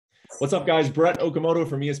What's up, guys? Brett Okamoto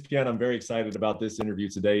from ESPN. I'm very excited about this interview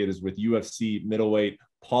today. It is with UFC middleweight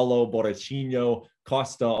Paulo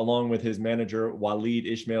Costa, along with his manager, Walid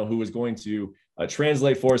Ismail, who is going to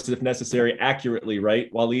translate for us, if necessary, accurately,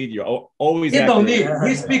 right? Walid, you're always He don't need. accurate.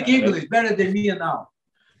 He speak English better than me now.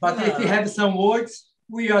 But if he have some words,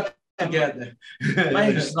 we are together. My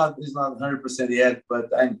English is not 100% yet, but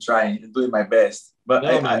I'm trying, doing my best. But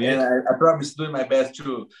I promise doing my best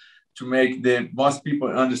to make the most people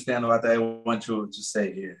understand what I want to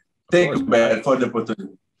say here. Thank you, Ben, for the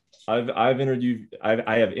opportunity. I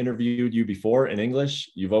have interviewed you before in English.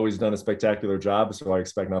 You've always done a spectacular job, so I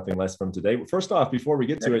expect nothing less from today. But first off, before we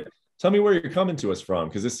get to it, tell me where you're coming to us from,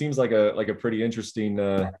 because this seems like a pretty interesting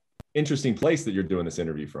place that you're doing this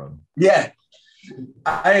interview from. Yeah,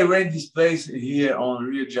 I rent this place here on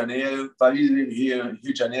Rio de Janeiro. I live here in Rio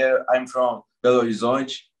de Janeiro. I'm from Belo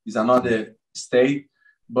Horizonte. It's another state.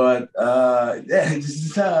 But this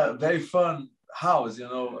is a very fun house, you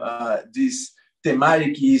know. This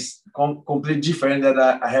thematic is completely different that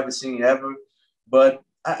I haven't seen ever, but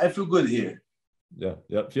I feel good here. Yeah,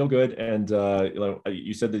 feel good. And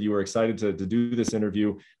you said that you were excited to do this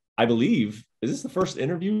interview. I believe, is this the first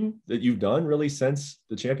interview that you've done really since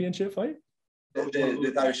the championship fight?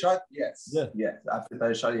 The title shot, yes. Yeah. After the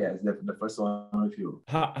title shot, yes, the first one with you.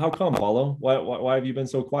 How come, Paulo? Why have you been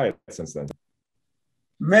so quiet since then?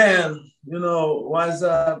 Man, you know, was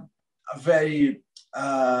a very.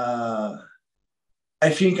 I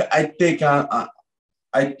think I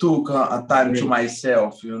took a time to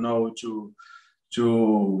myself, you know,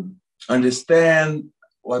 to understand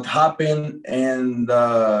what happened and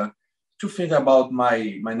to think about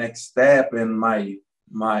my next step and my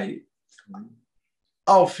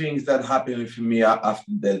all things that happened with me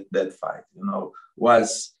after that fight. You know,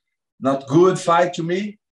 was not good fight to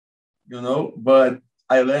me, you know, but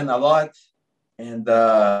I learned a lot, and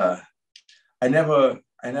I never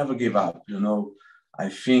gave up. You know, I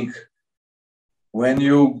think when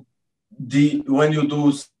you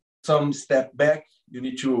do some step back, you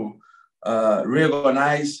need to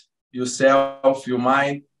reorganize yourself, your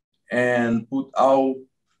mind, and put all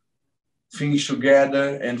things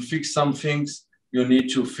together and fix some things you need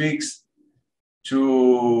to fix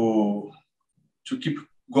to keep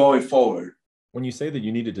going forward. When you say that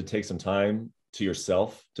you needed to take some time to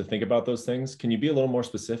yourself to think about those things, can you be a little more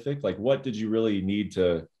specific? Like, what did you really need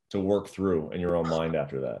to work through in your own mind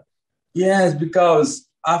after that? Yes, because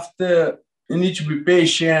after you need to be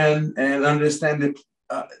patient and understand that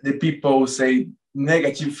the people say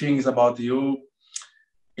negative things about you.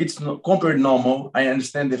 It's completely normal. I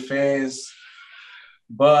understand the fans,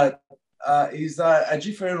 but it's a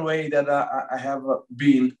different way that I have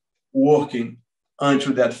been working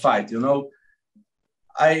until that fight. You know,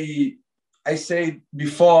 I say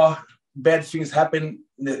before bad things happen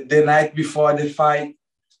the night before the fight,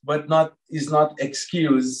 but is not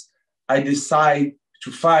excuse. I decide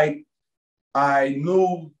to fight. I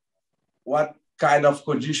knew what kind of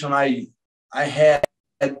condition I had,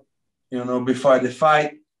 you know, before the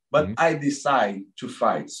fight, but I decide to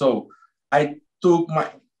fight. So I took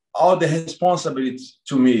all the responsibility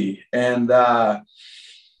to me, and I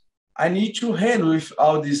need to handle with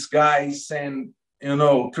all these guys and, you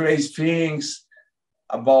know, crazy things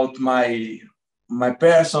about my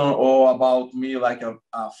person or about me like a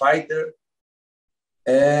fighter.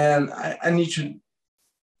 And I need to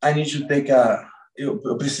take a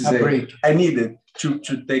break. I needed to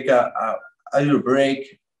take a little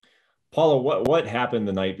break. Paulo, what happened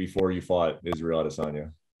the night before you fought Israel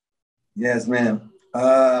Adesanya? Yes, man.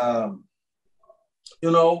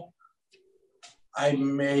 You know, I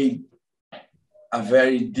made a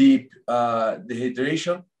very deep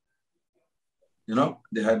dehydration. You know,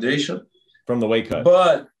 dehydration from the weight cut.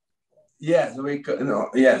 But yes, the weight cut. No,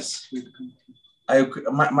 yes,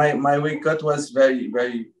 my weight cut was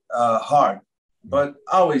very hard, but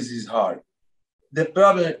always is hard. The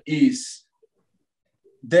problem is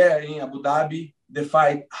there in Abu Dhabi, the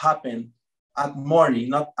fight happened at morning,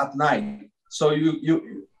 not at night. So you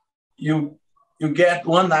get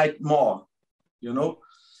one night more, you know.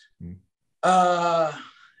 And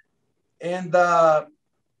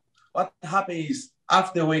what happened is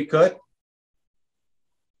after weight cut,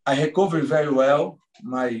 I recovered very well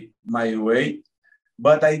my weight,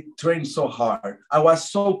 but I trained so hard. I was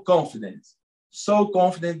so confident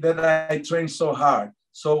that I trained so hard.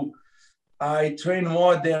 So I trained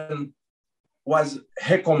more than was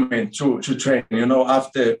recommended to train, you know,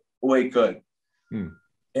 after weight cut.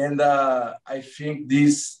 And I think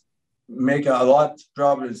this make a lot of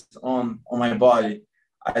problems on my body.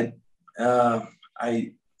 I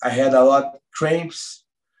had a lot of cramps.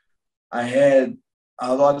 I had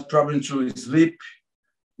a lot of problem to sleep,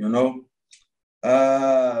 you know.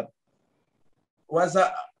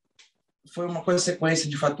 Foi uma consequência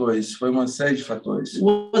de fatores, foi uma série de fatores.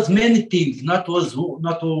 Was many things, not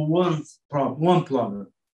one problem.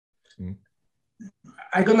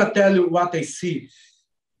 I'm gonna tell you what I see.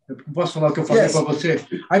 Posso falar o que eu falei para você?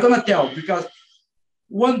 I'm gonna tell, because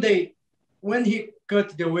one day when he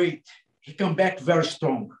cut the weight, he come back very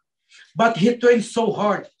strong, but he trained so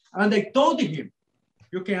hard, and I told him,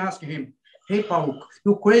 you can ask him, hey Paulo,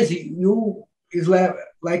 you crazy? You is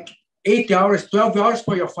like 8 hours, 12 hours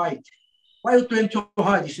for your fight. Why you train so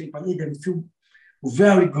hard? He said, I didn't feel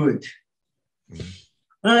very good.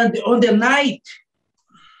 And on the night,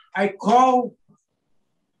 I call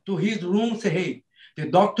to his room, say, hey, the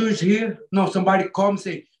doctor is here. No, somebody call and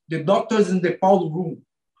say, the doctor is in the Paulo room.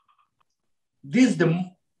 This the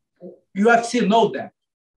UFC know that.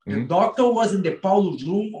 The doctor was in the Paulo's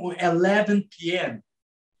room on 11 p.m.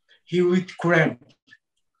 He with cramp.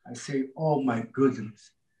 I say, oh my goodness.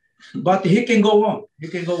 But he can go on. He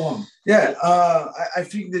can go on. Yeah, I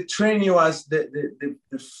think the training was the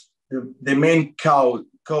main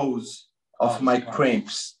cause of my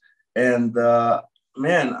cramps. And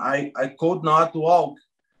man, I could not walk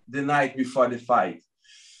the night before the fight.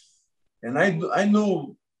 And I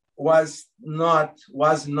knew was not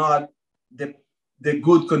the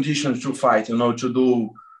good conditions to fight, you know, to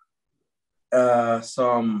do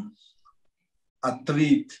some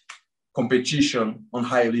athlete competition on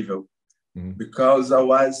high level, because I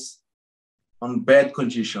was on bad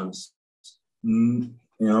conditions. You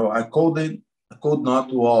know, I could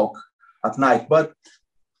not walk at night, but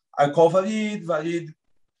I called Valid,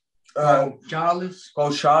 called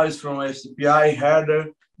Charles from SCPI,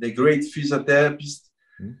 Herder, the great physiotherapist,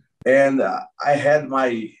 and I had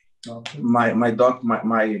my all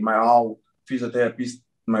physiotherapist,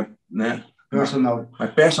 my personal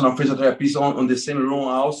physiotherapist on the same room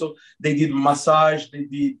also. They did massage, they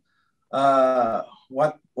did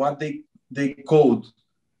what they called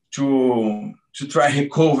to try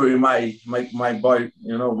recover my body,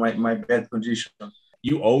 you know, my bad condition.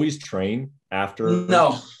 You always train after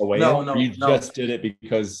No. You just did it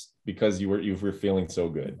because you were feeling so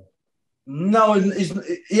good. No,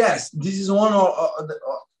 yes, this is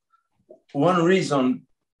one reason.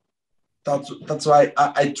 That's why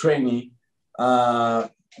I train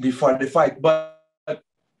before the fight. But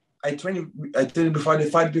I train before the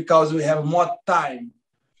fight because we have more time,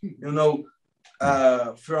 you know,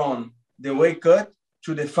 from the weight cut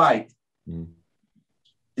to the fight.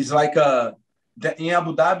 It's like in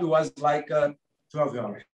Abu Dhabi was like 12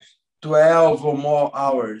 hours. 12 or more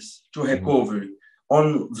hours to recover.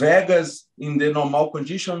 On Vegas, in the normal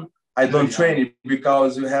condition, I don't train it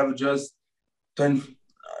because you have just 30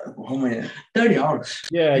 hours.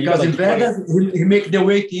 Yeah, because in Vegas, he make the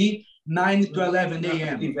weight in 9 to 11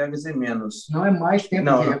 a.m. In Vegas é menos. Não é mais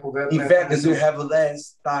tempo de recover. In Vegas, you have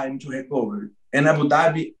less time to recover. In Abu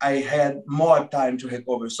Dhabi, I had more time to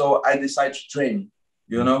recover. So I decided to train,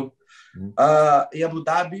 you know. In Abu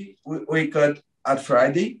Dhabi, we cut at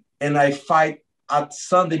Friday, and I fight at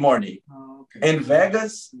Sunday morning. In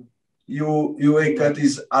Vegas, you wake up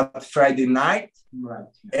is at Friday night, right?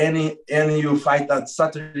 And you fight at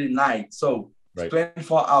Saturday night. So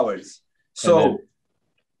 24 hours. So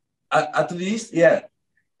at least, yeah.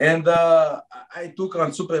 And I took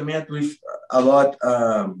a supplement with a lot.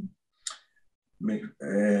 Como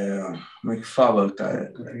é que fala,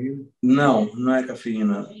 cara? Não é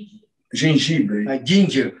cafeína. Gengibre.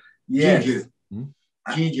 Ginger. Yes. Ginger.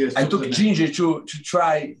 Ginger. I took ginger to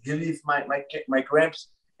try relieve my cramps,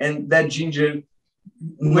 and that ginger,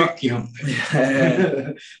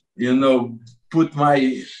 you know, put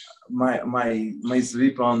my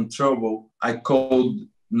sleep on trouble. I could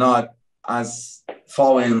not as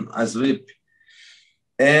falling asleep,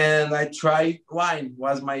 and I tried wine.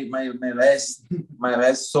 Was my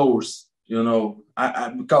last source, you know,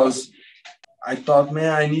 because I thought,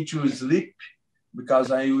 man, I need to sleep because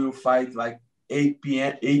I will fight like 8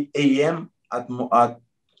 a.m. at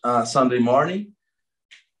Sunday morning,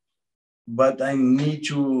 but I need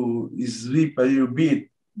to sleep a little bit.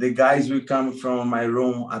 The guys will come from my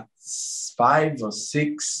room at 5 or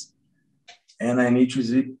 6, and I need to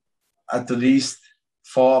sleep at least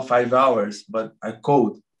 4 or 5 hours, but I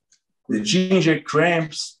could. The ginger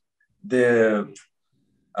cramps, I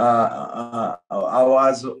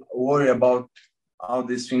was worried about how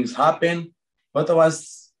these things happen, but eu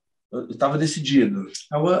estava decidido.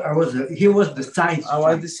 He was decided. I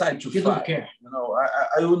was decided to fight. Don't care. You know,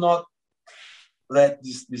 I will not let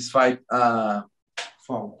this fight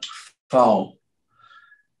fall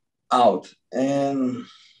out. And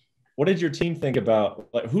What did your team think about,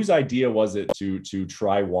 like, whose idea was it to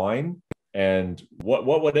try wine, and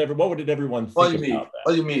what did everyone think about that?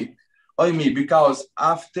 What do you mean? What do you mean? Because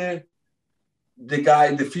after the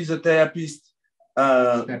physiotherapist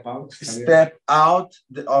step out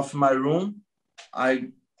of my room, I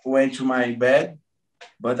went to my bed,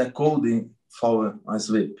 but I couldn't fall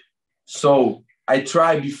asleep. So I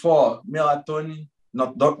tried before melatonin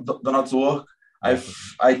do not work. I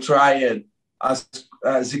tried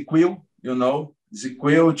Ziquil,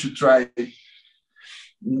 Ziquil to try,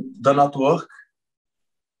 do not work,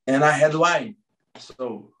 and I had wine.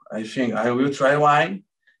 So I think I will try wine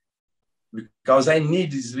because I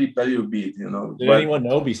need to sleep a little bit, Did anyone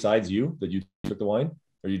know besides you that you took the wine,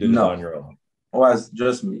 or you did it on your own? It was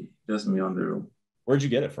just me on the room. Where'd you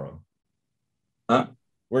get it from? Huh?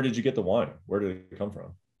 Where did you get the wine? Where did it come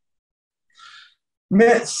from?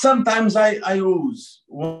 Sometimes I use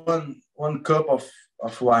one cup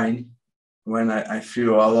of wine when I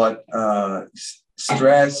feel a lot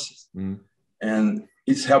stress, and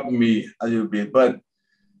it's helped me a little bit. But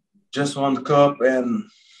just one cup, and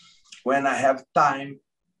when I have time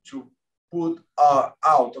to put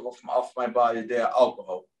out of my body the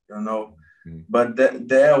alcohol, But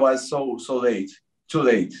there was so late, too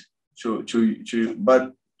late to.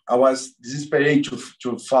 But I was desperate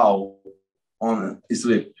to fall on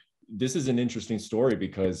sleep. This is an interesting story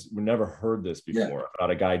because we never heard this before about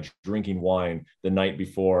a guy drinking wine the night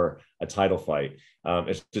before a title fight.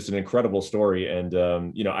 It's just an incredible story. And,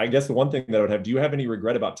 I guess the one thing that I would have, do you have any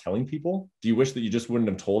regret about telling people? Do you wish that you just wouldn't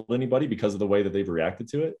have told anybody because of the way that they've reacted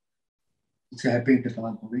to it?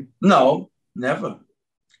 No, never.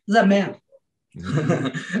 He's a man.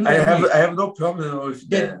 I have no problem with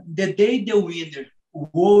that. The day the winner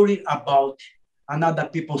worry about another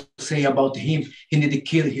people say about him, he need to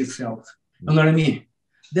kill himself. You know what I mean?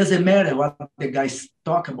 Doesn't matter what the guys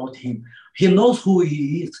talk about him. He knows who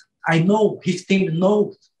he is. I know his team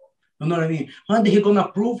knows. You know what I mean? When he gonna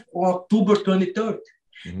prove on October 23rd.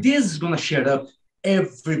 This is gonna shut up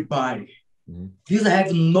everybody. This I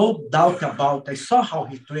have no doubt about. I saw how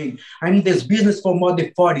he trained. I'm in this business for more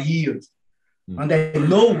than 40 years. And I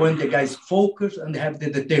know when the guys focus and have the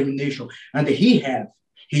determination. And he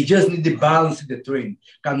just need to balance the training.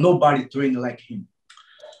 Because nobody train like him.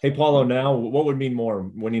 Hey, Paulo, now what would mean more,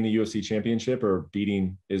 winning the UFC championship or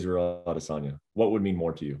beating Israel Adesanya? What would mean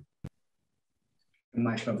more to you?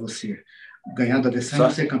 Mais para você. Ganhando a Adesanya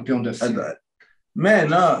ou ser campeão da UFC? Man,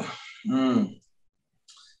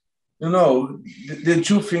 the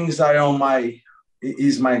two things are on my,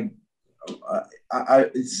 it's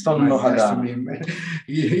on my radar.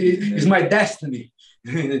 It's my destiny.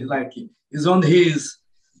 Like, it's on his.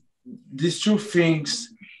 These two things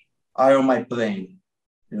are on my plane,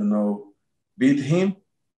 beat him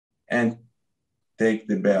and take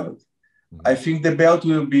the belt. I think the belt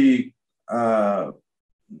will be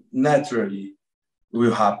naturally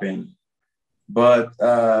will happen, but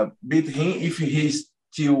beat him if he's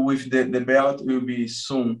still with the belt will be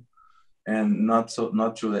soon and not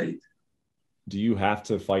too late. Do you have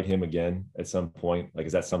to fight him again at some point? Like,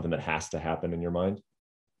 is that something that has to happen in your mind?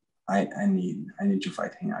 I need to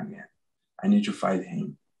fight him again. I need to fight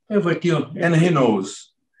him. And he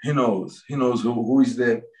knows who is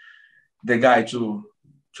the guy to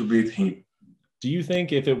beat him. Do you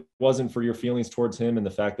think if it wasn't for your feelings towards him and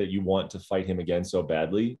the fact that you want to fight him again so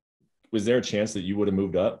badly, was there a chance that you would have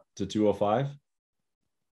moved up to 205?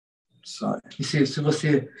 Sorry. Se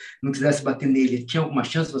você não quisesse bater nele, tinha alguma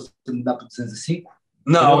chance de você mudar para 205?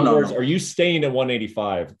 No. Are you staying at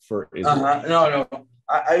 185 for Israel? No.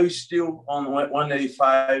 I was still on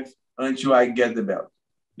 185 until I get the belt.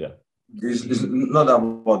 Yeah. It's not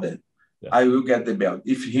about that. Yeah. I will get the belt.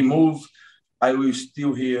 If he moves, I will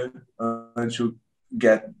still here until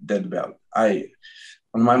get that belt.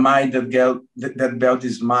 On my mind, that belt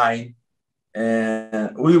is mine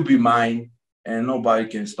and will be mine, and nobody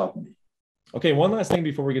can stop me. Okay, one last thing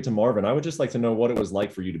before we get to Marvin. I would just like to know what it was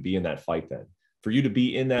like for you to be in that fight then. For you to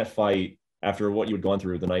be in that fight after what you had gone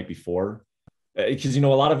through the night before. Because, a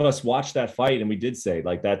lot of us watched that fight and we did say,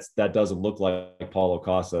 like, that doesn't look like Paulo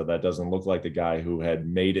Costa. That doesn't look like the guy who had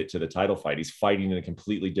made it to the title fight. He's fighting in a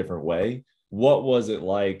completely different way. What was it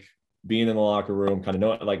like being in the locker room? Kind of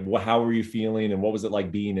know, like, how were you feeling? And what was it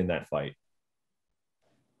like being in that fight?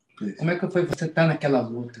 Como é que foi você estar naquela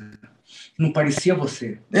luta? Não parecia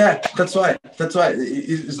você. Yeah, that's why.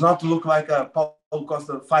 It's not to look like a Paulo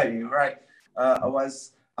Costa fighting, right? I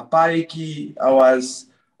was apathic. I was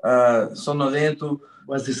sonolento.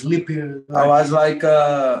 Was sleepy. I was like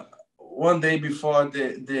one day before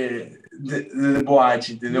the boate.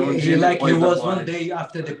 He was one day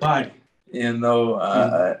after the party.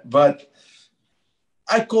 But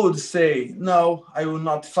I could say, no, I will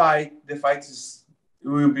not fight. The fight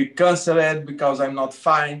will be canceled because I'm not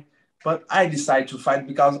fine. But I decide to fight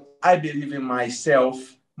because I believe in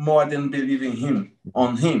myself more than believing him.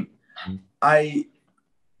 I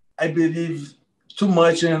believe too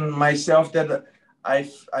much in myself that I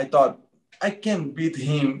thought I can beat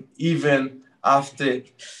him even after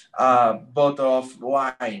a bottle of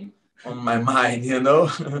wine on my mind,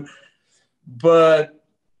 But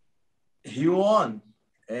he won.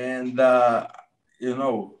 And,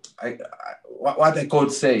 what I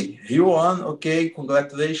could say, he won, okay,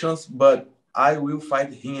 congratulations, but I will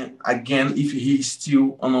fight him again if he's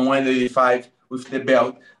still on 185 with the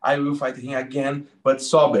belt. I will fight him again, but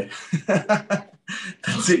sober.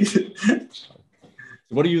 That's it.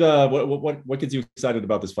 What do you what gets you excited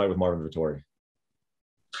about this fight with Marvin Vettori?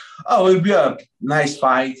 Oh, it'll be a nice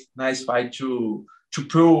fight to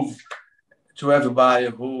prove to everybody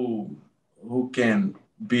who can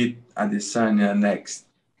beat Adesanya next.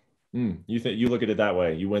 You think you look at it that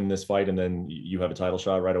way? You win this fight and then you have a title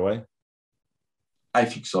shot right away? I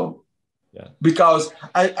think so. Yeah. Because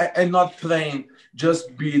I'm not playing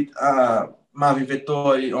just beat Marvin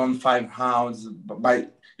Vettori on 5 rounds by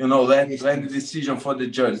let the decision for the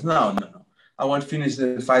judge. No. I want to finish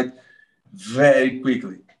the fight very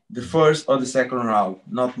quickly. The first or the second round,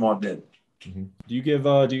 not more than. Mm-hmm.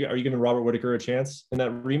 Are you giving Robert Whittaker a chance in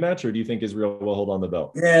that rematch, or do you think Israel will hold on the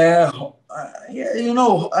belt? Yeah, I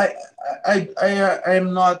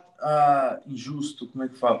am not injusto, como é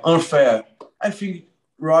que fala? Unfair. I think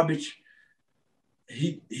Robert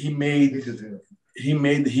he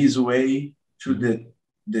made his way to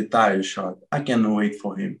the title shot. I can wait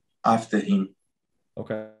for him after him.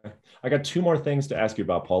 Okay. I got 2 more things to ask you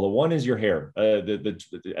about, Paulo. One is your hair.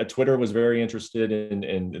 Twitter was very interested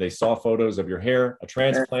in they saw photos of your hair, a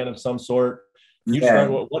transplant of some sort. Can you describe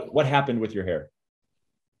what happened with your hair?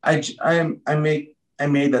 I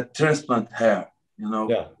made a transplant hair,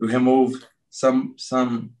 You remove some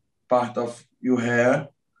part of your hair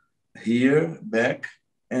here, back,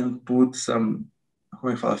 and put some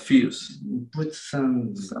fios. Put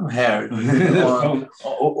some hair on,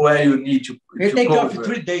 where you need to. It take off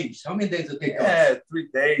 3 days. How many days it take off? Yeah, 3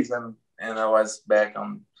 days, and I was back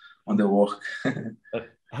on the work.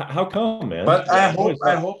 How come, man? But I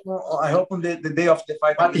hope on the day of the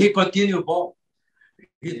fight. But he continued bald.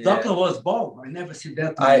 His doctor was bald. I never see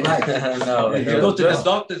that in my life. No, you go to the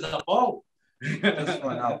doctor's a bald. Just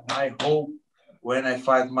for now. I hope when I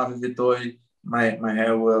fight Marvin Vettori, my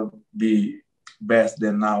hair will be best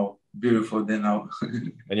than now, beautiful than now.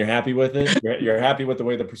 And you're happy with it? You're happy with the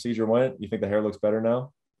way the procedure went? You think the hair looks better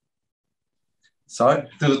now? Sorry?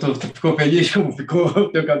 Tu ficou feliz como ficou o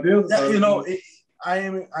teu cabelo? I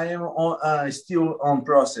am still on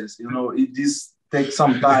process. This takes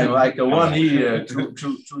some time, like 1 year to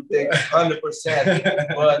take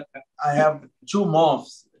 100%. But I have 2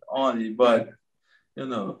 months only. But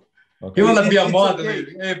okay. You want to be a model,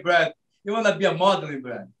 hey Brad? You want to be a modeling,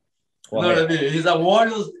 Brad? Well, what I mean? He's a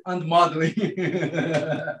warrior and modeling.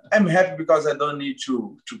 I'm happy because I don't need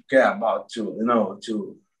to care about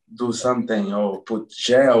to do something or put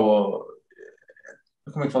gel or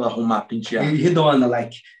como é que fala arrumar, pentear. He don't want to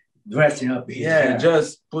like dressing up.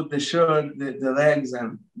 Just put the shirt, the legs,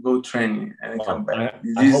 and go training and come back.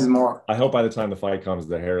 I hope by the time the fight comes,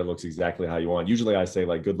 the hair looks exactly how you want. Usually I say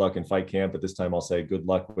like good luck in fight camp, but this time I'll say good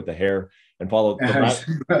luck with the hair. And Paulo, yes,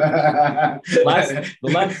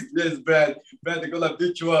 Brad, they're gonna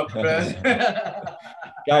beat you up, Brad.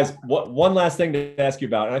 Guys, one last thing to ask you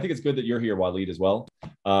about, and I think it's good that you're here, Waleed, as well.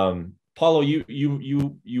 Paulo,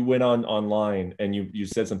 you went online and you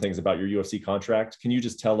said some things about your UFC contract. Can you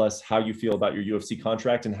just tell us how you feel about your UFC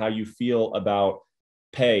contract and how you feel about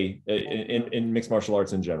pay in mixed martial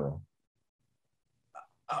arts in general?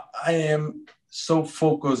 I am so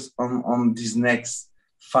focused on this next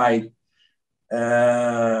fight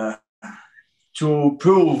to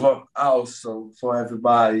prove also for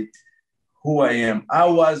everybody who I am. I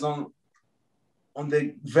was on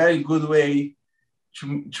the very good way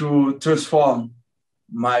to transform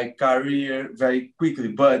my career very quickly,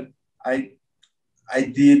 but I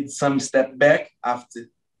did some step back after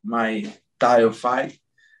my title fight,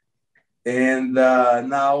 and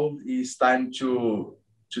now it's time to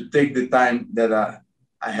take the time that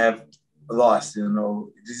I have lost.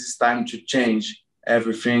 This is time to change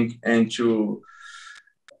everything and to.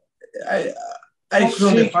 I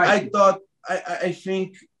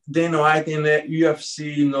think Dana White in the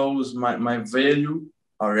UFC knows my value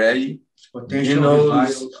already. He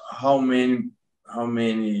knows how many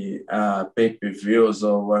pay-per-views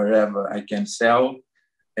or whatever I can sell.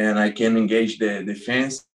 and I can engage the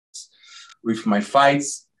defense with my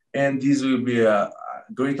fights. And this will be a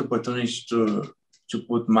great opportunity to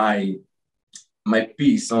put my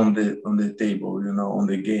piece on the table, you know, on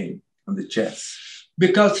the game, on the chess.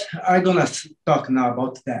 Because I'm gonna talk now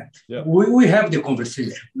about that. Yeah. We have the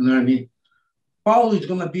conversation. You know what I mean? Paulo is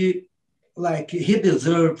gonna be like he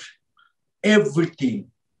deserves everything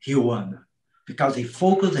he won because he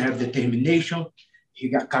focused, have determination. He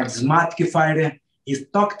got charismatic fighter. He's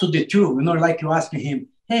talk to the truth. You know, like you asking him,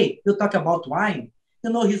 hey, you talk about wine. You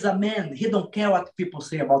know, he's a man. He don't care what people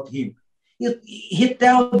say about him. He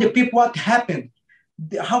tell the people what happened,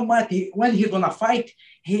 how much when he gonna fight.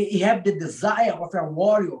 He have the desire of a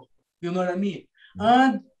warrior. You know what I mean? Mm-hmm.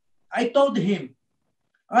 And I told him,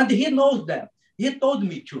 and he knows that. He told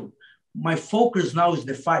me too. My focus now is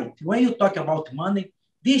the fight. When you talk about money,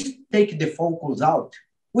 this take the focus out.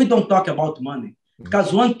 We don't talk about money. Mm-hmm.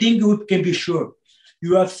 Because one thing you can be sure,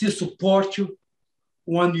 UFC support you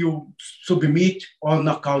when you submit or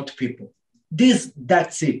knock out people.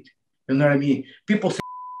 That's it. You know what I mean? People say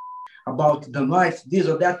about the noise, this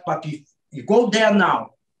or that, but if you go there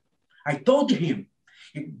now, I told him,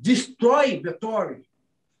 destroy Vettori,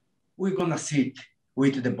 we're going to sit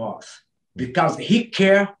with the boss because he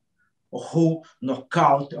care who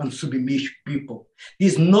knockout and submit people.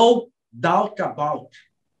 There's no doubt about.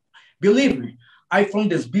 Believe me, I from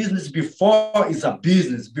this business before it's a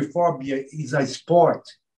business, before it's a sport.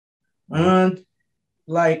 And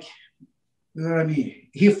like, you know what I mean?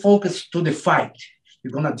 He focused to the fight.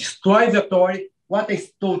 You're going to destroy Vettori. What I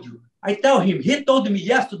told you. I tell him, he told me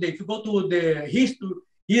yesterday, if you go to his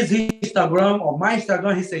Instagram or my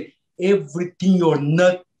Instagram, he say, everything or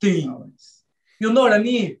nothing. You know what I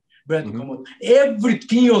mean, Brad? Mm-hmm.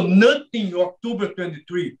 Everything or nothing, October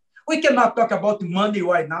 23. We cannot talk about money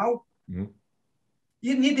right now. Mm-hmm.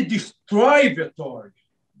 You need to destroy Vettori.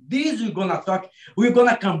 This we're going to talk. We're going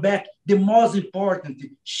to come back. The most important,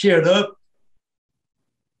 shut up.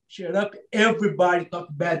 Shut up. Everybody talk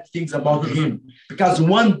bad things about him. Because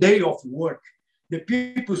one day of work, the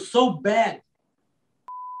people so bad.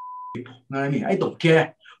 You know what I mean? I don't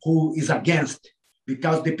care who is against.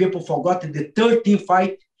 Because the people forgot the 13th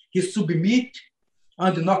fight, he submit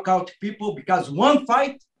and knock out people. Because one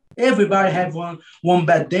fight, everybody have one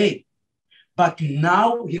bad day. But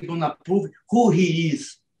now he's going to prove who he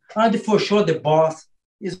is. And for sure, the boss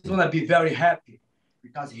is going to be very happy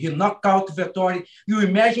because he knocked out Vettori. You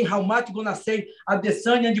imagine how much you're going to say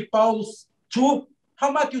Adesanya and Paulo too?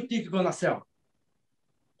 How much you think you're going to sell?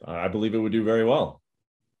 I believe it would do very well.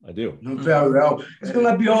 I do. Very well. It's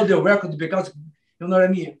going to be all the record because, you know what I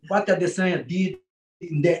mean? What Adesanya did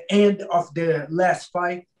in the end of the last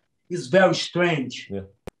fight is very strange. Yeah.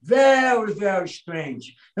 Very, very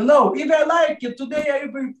strange. You know, if I like it, today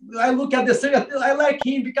I look at Adesanya, I like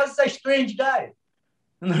him because he's a strange guy.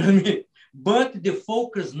 You know what I mean? But the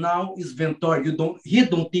focus now is Vettori. He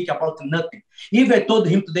don't think about nothing. If I told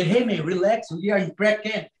him today, hey man, relax, we are in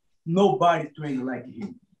pre-camp. Nobody trained like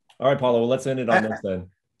him. All right, Paulo, well, let's end it on this then.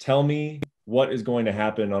 Tell me what is going to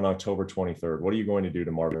happen on October 23rd. What are you going to do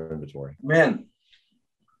to Marvin Vettori? Man,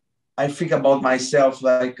 I think about myself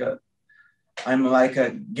like I'm like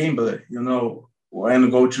a gambler, you know, when I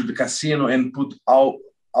go to the casino and put all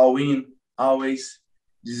in always.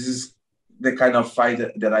 This is the kind of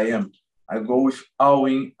fighter that I am. I go with all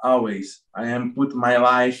in always. I am put my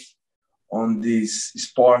life on this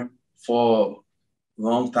sport for a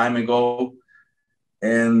long time ago,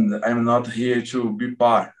 and I'm not here to be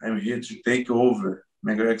part. I'm here to take over.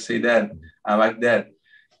 McGregor say that. I like that.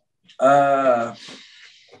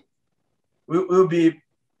 Will be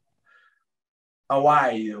a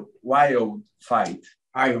wild fight.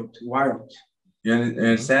 Wild. You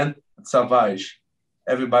understand? Savage.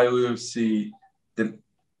 Everybody will see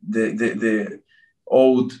the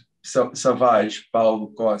old Savage Paulo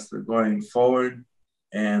Costa going forward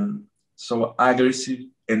and so aggressive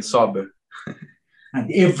and sober.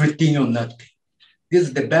 And everything or nothing. This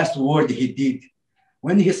is the best word he did.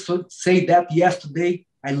 When he said that yesterday,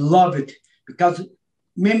 I love it because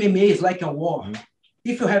MMA is like a war. Mm-hmm.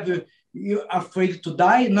 If you're afraid to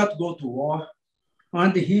die, not go to war.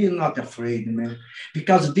 And he is not afraid, man.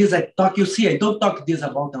 Because this I talk, you see, I don't talk this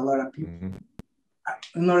about a lot of people. Mm-hmm.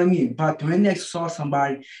 You know what I mean? But when I saw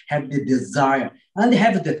somebody have the desire and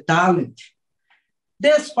have the talent,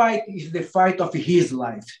 this fight is the fight of his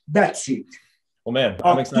life. That's it. Well, man,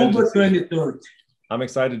 I'm excited. October 23rd. I'm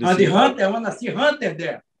excited to see. And the Hunter, I want to see Hunter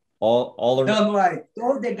there. All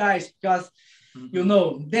the guys, because, you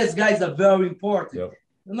know, these guys are very important. Yep.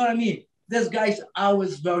 You know what I mean? These guys are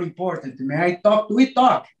always very important, man. We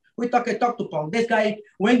talk. I talk to Paulo. This guy,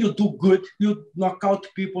 when you do good, you knock out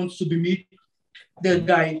people and submit. The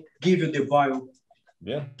guy give you the value.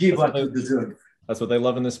 Yeah. Give what you deserve. That's what they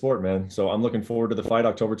love in this sport, man. So I'm looking forward to the fight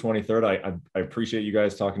October 23rd. I appreciate you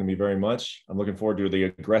guys talking to me very much. I'm looking forward to the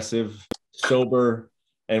aggressive, sober,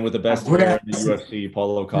 and with the best player in the UFC,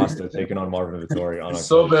 Paulo Costa, taking on Marvin Vettori. On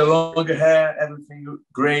sober, longer hair, everything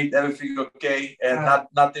great, everything okay, and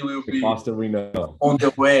nothing will be Costa we know on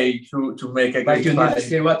the way to make a great fight. But you fight. need to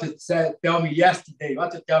say what you said. Tell me yesterday.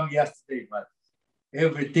 What you tell me yesterday, but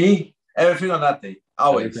everything. Everything or nothing.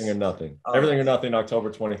 Always. Everything or nothing. Always. Everything or nothing,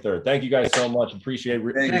 October 23rd. Thank you guys so much. Appreciate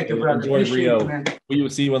it. Thank you, brother. Enjoy Rio. We will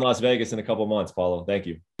see you in Las Vegas in a couple months, Paulo. Thank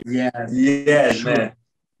you. Yes, sure. Man.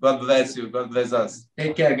 God bless you. God bless us.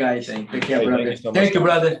 Take care, guys. Take care, brother. Thank you so much. Thank you,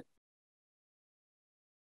 brother.